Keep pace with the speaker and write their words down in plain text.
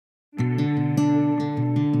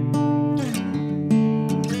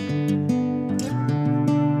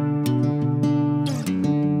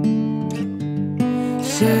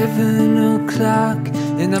7 o'clock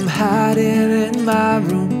and I'm hiding in my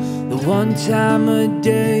room. The one time a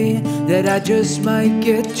day that I just might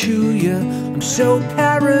get to you. I'm so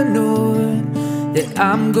paranoid that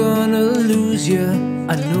I'm gonna lose you.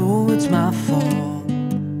 I know it's my fault,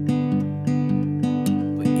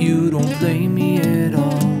 but you don't blame me at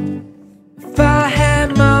all. If I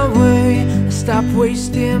had my way, I'd stop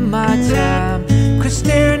wasting my time, quit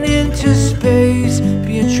staring into space,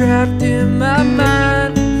 being trapped in my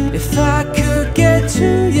mind. If I could get to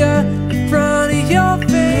you in front of your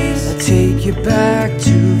face, I'd take you back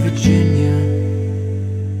to Virginia,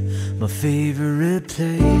 my favorite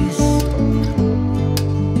place.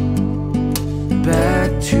 Back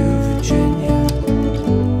to Virginia.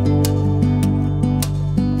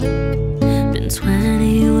 Been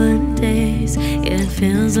 21 days, it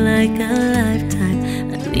feels like a lifetime.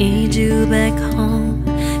 I need you back home,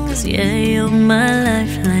 'cause yeah, you're my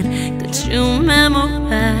lifeline. Could you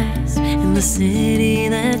memorize in the city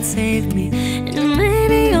that saved me? And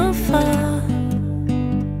maybe you'll fall,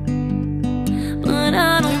 but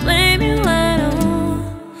I don't blame you at all.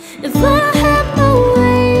 If I had my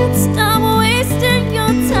way, you'd stop wasting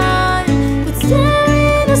your time, but staring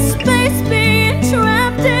into space, being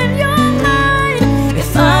trapped in your mind.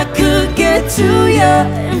 If I could get to you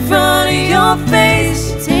in front of your face,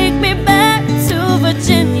 take me back to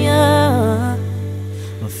Virginia,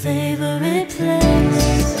 my favorite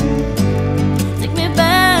place. Take me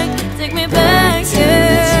back, yeah. Take me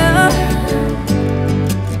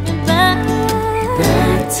back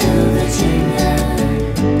to Virginia.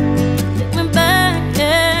 Take me back,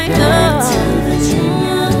 yeah. Back to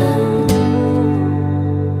Virginia.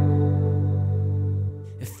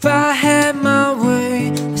 If I had my way,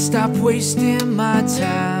 I'd stop wasting my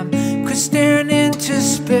time, quit staring into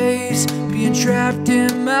space, being trapped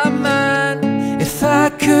in my mind. If I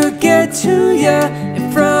could get to you in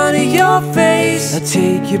front of your face, I'd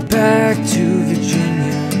take you back to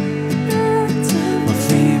Virginia, my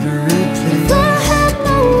favorite place. If I had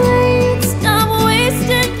my way, you'd stop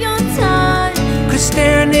wasting your time, quit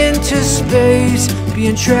staring into space,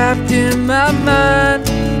 being trapped in my mind.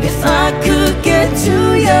 if I could get to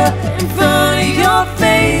you in front of your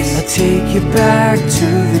face, I'd take you back to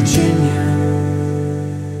Virginia.